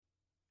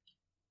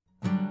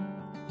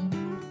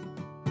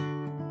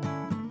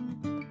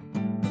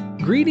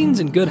Greetings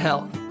and good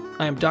health.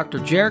 I am Dr.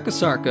 Jarek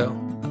Asarko,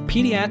 a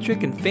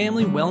pediatric and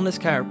family wellness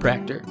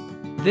chiropractor.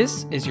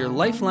 This is your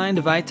Lifeline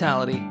to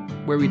Vitality,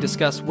 where we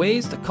discuss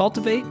ways to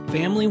cultivate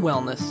family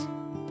wellness.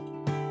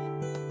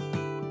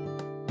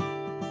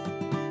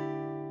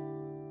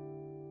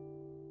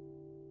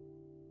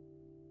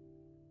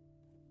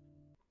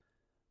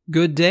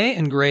 Good day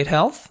and great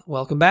health.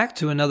 Welcome back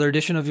to another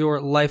edition of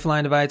your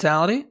Lifeline to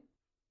Vitality.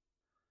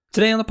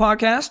 Today on the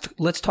podcast,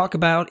 let's talk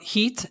about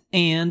heat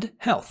and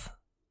health.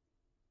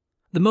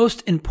 The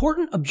most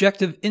important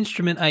objective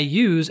instrument I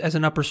use as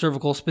an upper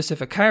cervical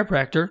specific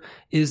chiropractor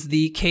is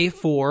the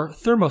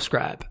K4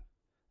 Thermoscribe.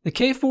 The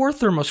K4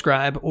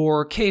 Thermoscribe,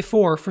 or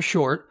K4 for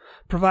short,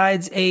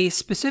 provides a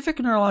specific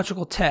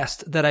neurological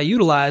test that I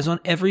utilize on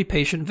every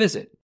patient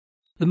visit.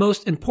 The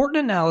most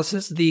important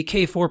analysis the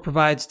K4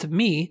 provides to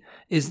me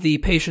is the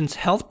patient's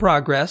health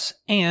progress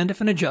and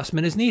if an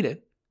adjustment is needed.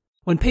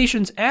 When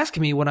patients ask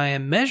me what I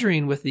am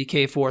measuring with the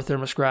K4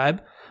 Thermoscribe,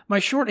 my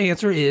short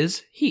answer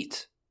is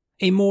heat.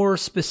 A more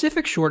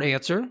specific short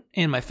answer,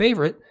 and my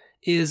favorite,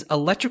 is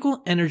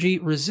electrical energy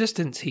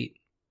resistance heat.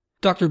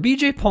 Dr.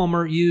 B.J.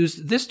 Palmer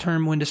used this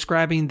term when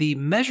describing the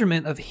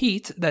measurement of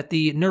heat that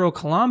the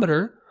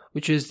neurocoulometer,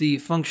 which is the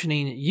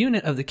functioning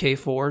unit of the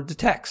K4,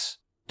 detects.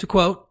 To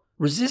quote,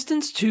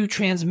 resistance to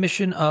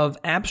transmission of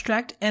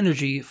abstract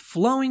energy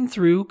flowing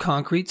through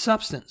concrete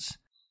substance.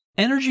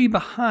 Energy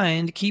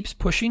behind keeps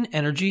pushing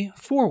energy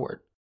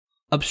forward.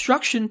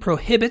 Obstruction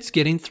prohibits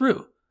getting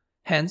through.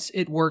 Hence,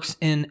 it works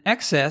in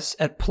excess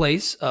at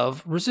place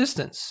of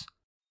resistance.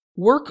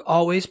 Work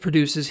always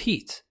produces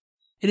heat.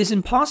 It is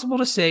impossible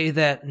to say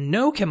that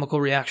no chemical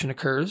reaction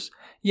occurs,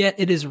 yet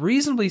it is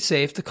reasonably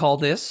safe to call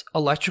this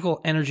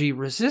electrical energy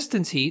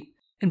resistance heat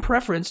in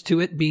preference to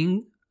it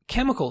being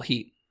chemical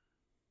heat.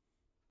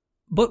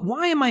 But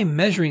why am I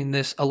measuring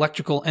this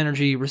electrical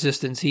energy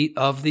resistance heat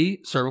of the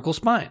cervical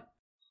spine?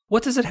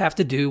 What does it have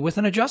to do with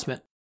an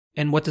adjustment?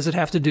 And what does it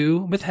have to do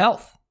with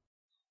health?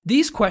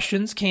 These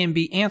questions can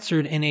be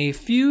answered in a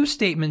few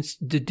statements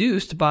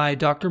deduced by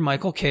Dr.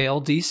 Michael Kale,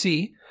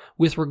 D.C.,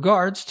 with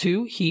regards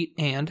to heat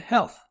and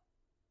health.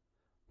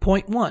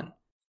 Point 1.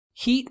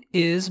 Heat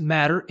is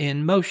matter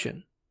in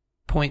motion.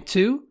 Point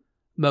 2.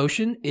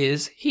 Motion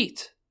is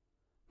heat.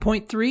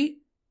 Point 3.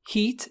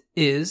 Heat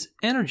is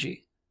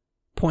energy.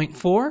 Point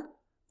 4.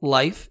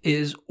 Life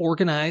is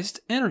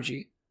organized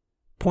energy.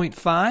 Point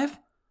 5.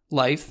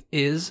 Life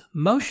is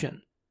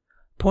motion.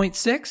 Point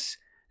 6.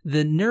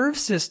 The nerve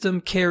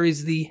system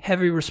carries the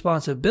heavy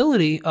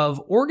responsibility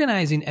of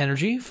organizing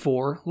energy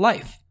for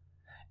life.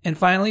 And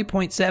finally,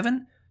 point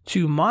 7,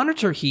 to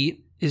monitor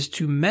heat is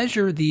to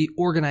measure the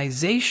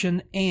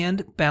organization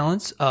and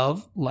balance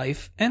of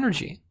life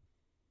energy.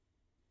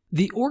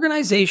 The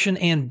organization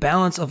and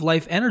balance of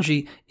life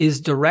energy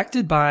is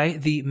directed by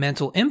the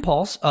mental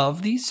impulse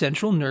of the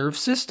central nerve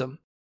system.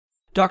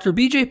 Dr.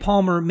 B.J.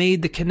 Palmer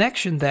made the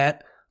connection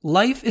that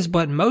life is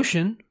but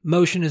motion,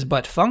 motion is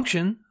but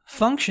function,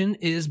 function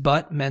is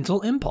but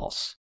mental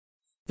impulse.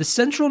 The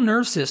central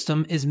nerve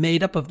system is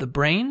made up of the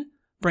brain,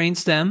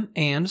 brainstem,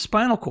 and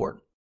spinal cord.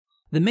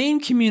 The main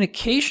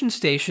communication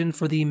station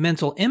for the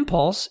mental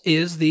impulse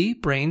is the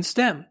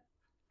brainstem.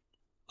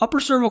 Upper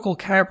cervical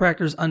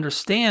chiropractors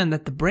understand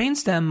that the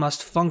brainstem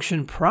must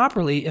function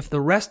properly if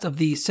the rest of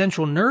the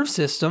central nerve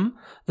system,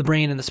 the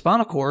brain and the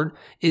spinal cord,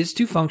 is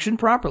to function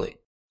properly.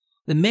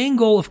 The main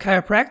goal of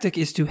chiropractic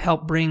is to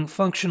help bring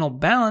functional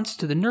balance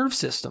to the nerve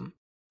system.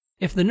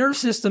 If the nerve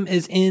system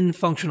is in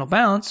functional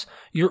balance,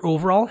 your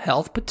overall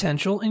health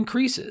potential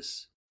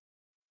increases.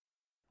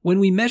 When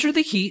we measure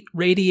the heat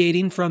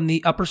radiating from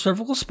the upper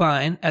cervical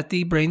spine at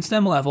the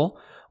brainstem level,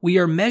 we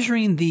are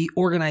measuring the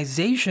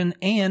organization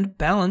and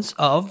balance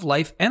of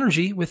life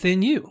energy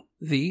within you,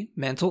 the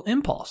mental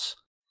impulse.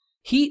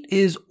 Heat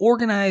is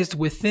organized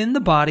within the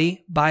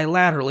body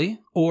bilaterally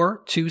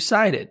or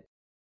two-sided.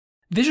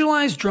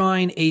 Visualize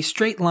drawing a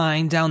straight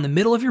line down the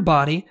middle of your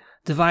body,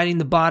 dividing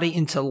the body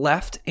into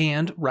left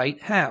and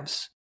right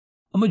halves.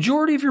 A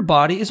majority of your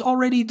body is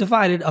already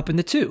divided up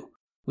into two.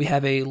 We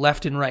have a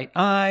left and right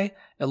eye,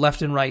 a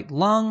left and right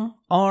lung,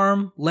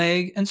 arm,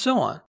 leg, and so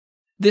on.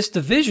 This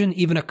division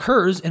even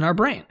occurs in our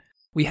brain.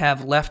 We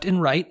have left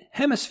and right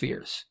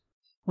hemispheres.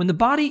 When the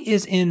body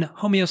is in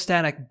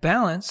homeostatic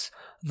balance,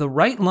 the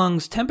right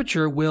lung's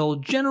temperature will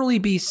generally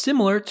be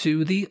similar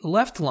to the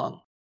left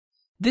lung.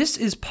 This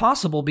is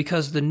possible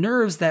because the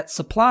nerves that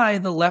supply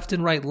the left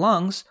and right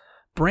lungs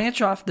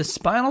branch off the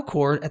spinal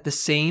cord at the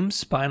same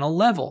spinal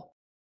level.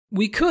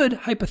 We could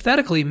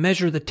hypothetically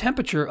measure the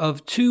temperature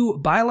of two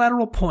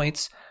bilateral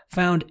points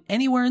found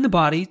anywhere in the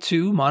body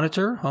to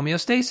monitor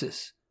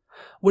homeostasis.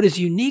 What is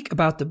unique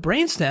about the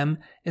brainstem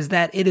is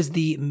that it is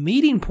the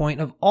meeting point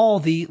of all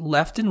the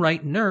left and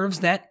right nerves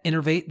that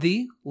innervate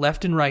the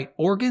left and right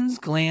organs,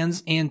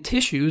 glands, and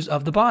tissues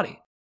of the body.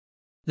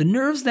 The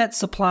nerves that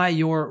supply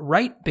your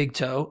right big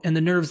toe and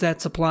the nerves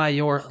that supply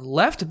your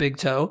left big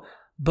toe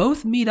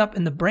both meet up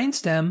in the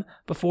brainstem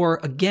before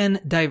again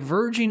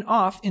diverging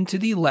off into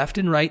the left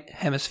and right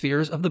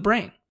hemispheres of the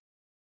brain.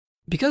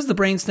 Because the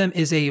brainstem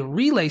is a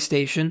relay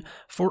station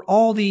for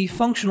all the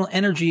functional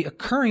energy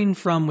occurring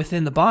from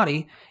within the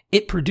body,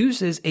 it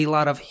produces a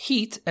lot of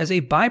heat as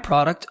a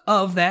byproduct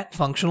of that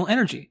functional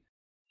energy.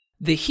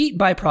 The heat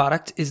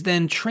byproduct is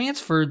then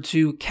transferred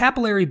to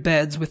capillary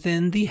beds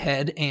within the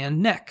head and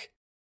neck.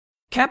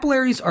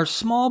 Capillaries are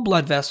small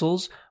blood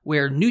vessels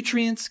where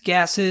nutrients,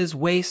 gases,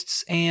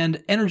 wastes,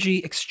 and energy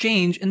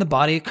exchange in the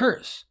body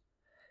occurs.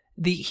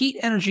 The heat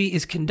energy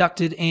is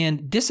conducted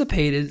and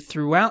dissipated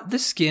throughout the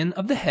skin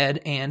of the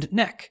head and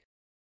neck.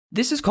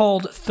 This is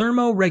called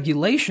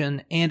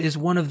thermoregulation and is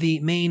one of the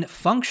main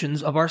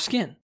functions of our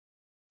skin.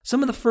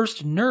 Some of the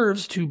first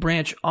nerves to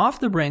branch off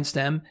the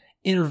brainstem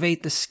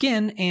innervate the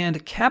skin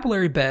and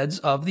capillary beds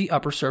of the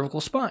upper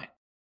cervical spine.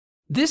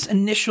 This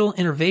initial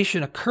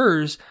innervation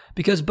occurs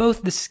because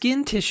both the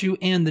skin tissue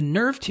and the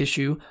nerve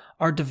tissue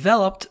are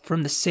developed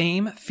from the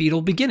same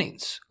fetal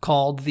beginnings,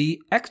 called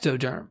the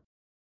ectoderm.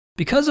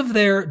 Because of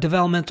their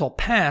developmental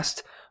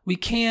past, we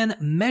can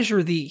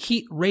measure the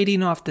heat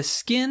radiating off the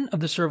skin of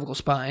the cervical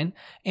spine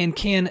and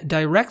can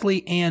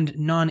directly and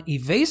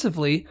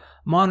non-evasively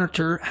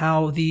monitor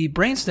how the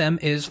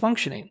brainstem is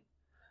functioning.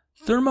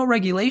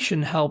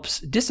 Thermoregulation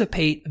helps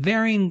dissipate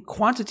varying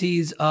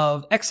quantities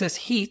of excess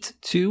heat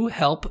to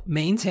help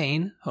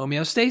maintain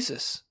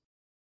homeostasis.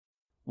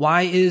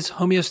 Why is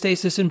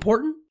homeostasis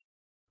important?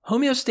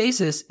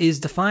 Homeostasis is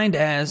defined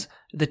as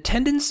the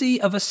tendency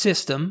of a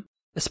system,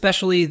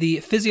 especially the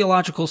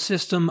physiological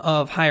system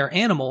of higher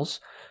animals,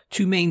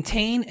 to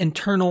maintain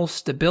internal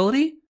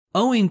stability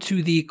owing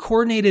to the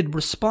coordinated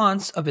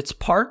response of its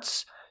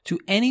parts to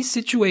any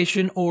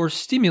situation or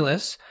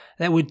stimulus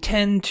that would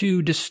tend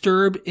to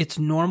disturb its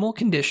normal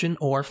condition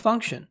or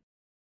function.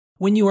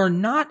 When you are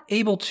not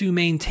able to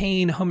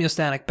maintain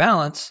homeostatic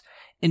balance,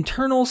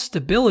 internal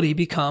stability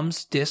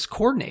becomes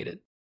discoordinated.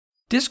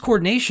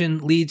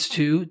 Discoordination leads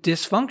to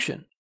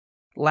dysfunction.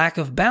 Lack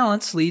of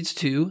balance leads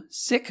to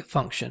sick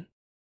function.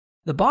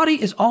 The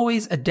body is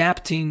always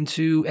adapting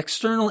to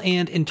external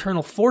and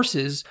internal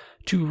forces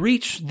to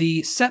reach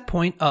the set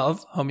point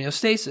of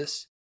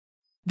homeostasis.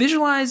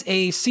 Visualize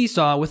a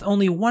seesaw with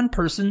only one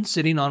person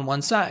sitting on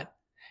one side.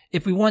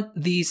 If we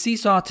want the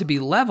seesaw to be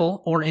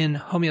level or in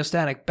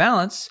homeostatic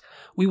balance,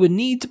 we would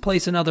need to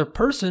place another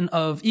person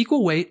of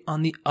equal weight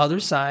on the other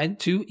side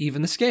to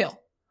even the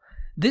scale.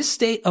 This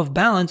state of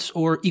balance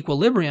or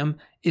equilibrium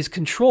is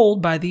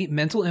controlled by the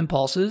mental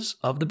impulses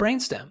of the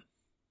brainstem.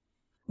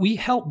 We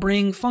help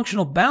bring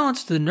functional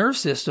balance to the nerve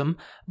system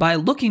by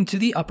looking to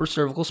the upper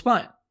cervical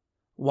spine.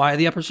 Why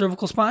the upper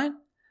cervical spine?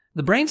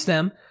 The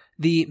brainstem,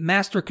 the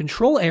master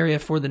control area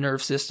for the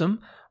nerve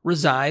system,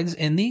 resides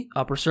in the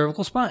upper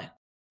cervical spine.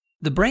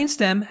 The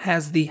brainstem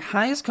has the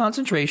highest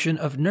concentration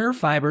of nerve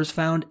fibers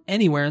found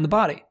anywhere in the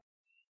body.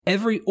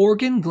 Every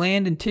organ,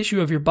 gland, and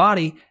tissue of your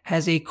body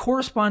has a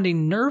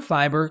corresponding nerve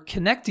fiber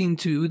connecting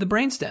to the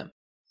brainstem.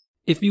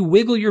 If you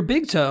wiggle your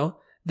big toe,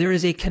 there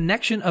is a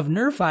connection of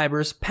nerve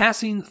fibers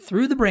passing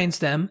through the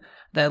brainstem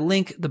that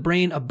link the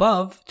brain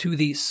above to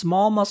the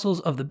small muscles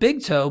of the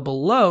big toe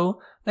below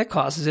that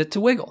causes it to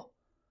wiggle.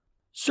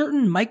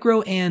 Certain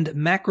micro and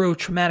macro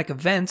traumatic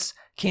events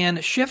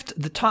can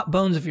shift the top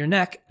bones of your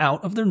neck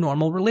out of their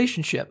normal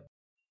relationship.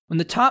 When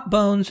the top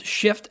bones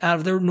shift out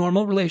of their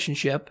normal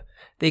relationship,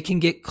 they can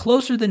get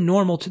closer than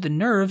normal to the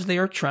nerves they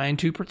are trying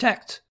to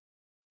protect.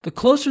 The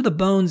closer the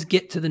bones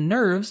get to the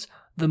nerves,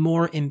 the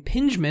more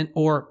impingement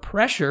or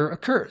pressure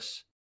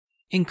occurs.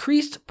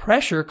 Increased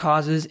pressure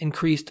causes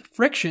increased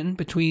friction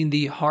between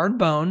the hard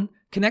bone,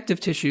 connective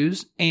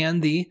tissues,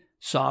 and the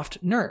soft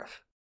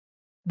nerve.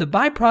 The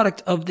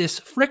byproduct of this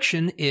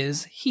friction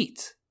is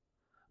heat.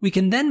 We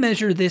can then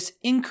measure this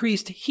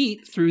increased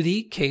heat through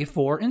the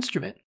K4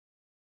 instrument.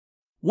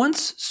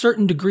 Once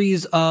certain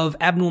degrees of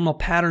abnormal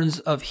patterns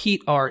of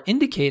heat are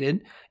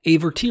indicated, a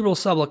vertebral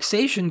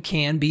subluxation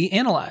can be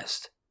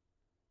analyzed.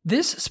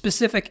 This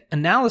specific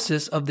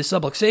analysis of the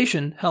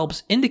subluxation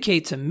helps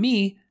indicate to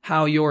me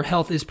how your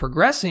health is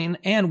progressing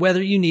and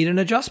whether you need an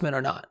adjustment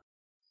or not.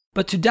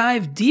 But to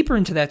dive deeper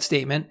into that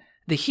statement,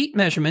 the heat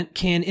measurement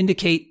can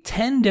indicate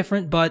 10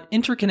 different but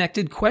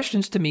interconnected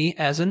questions to me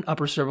as an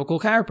upper cervical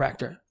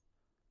chiropractor.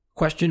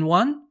 Question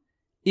 1,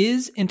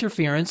 is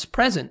interference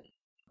present?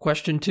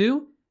 Question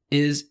 2,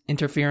 is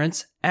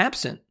interference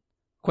absent?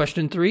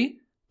 Question 3,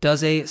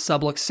 does a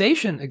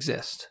subluxation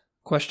exist?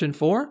 Question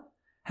 4,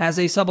 has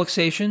a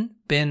subluxation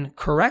been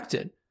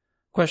corrected?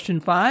 Question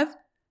 5,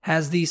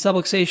 has the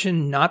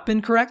subluxation not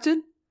been corrected?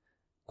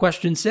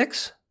 Question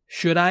 6,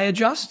 should I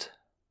adjust?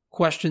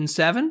 Question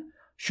 7,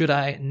 should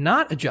I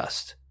not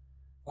adjust?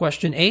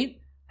 Question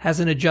 8, has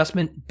an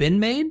adjustment been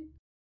made?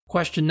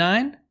 Question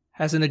 9,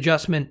 has an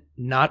adjustment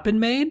not been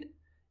made?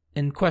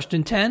 And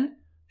question 10,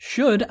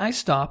 should I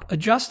stop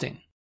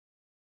adjusting?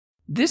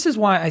 This is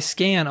why I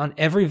scan on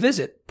every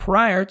visit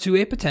prior to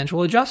a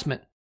potential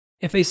adjustment.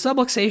 If a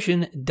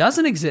subluxation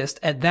doesn't exist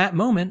at that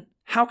moment,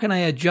 how can I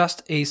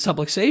adjust a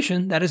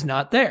subluxation that is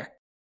not there?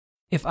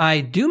 If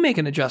I do make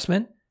an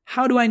adjustment,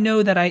 how do I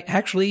know that I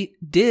actually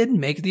did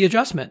make the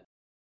adjustment?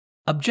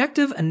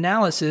 Objective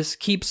analysis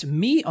keeps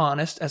me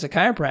honest as a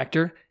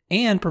chiropractor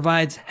and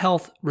provides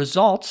health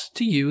results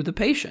to you, the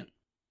patient.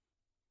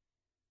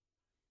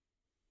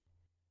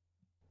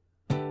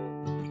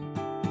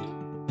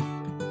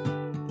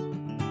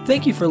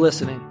 Thank you for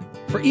listening.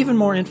 For even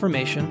more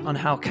information on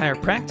how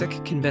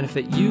chiropractic can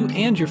benefit you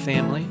and your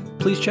family,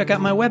 please check out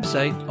my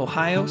website,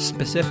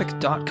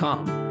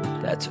 ohiospecific.com.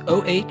 That's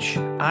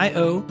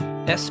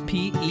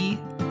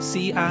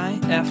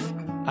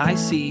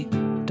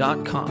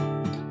ohiospecific.com.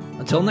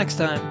 Until next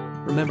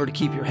time, remember to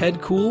keep your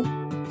head cool,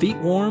 feet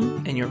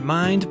warm, and your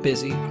mind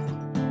busy.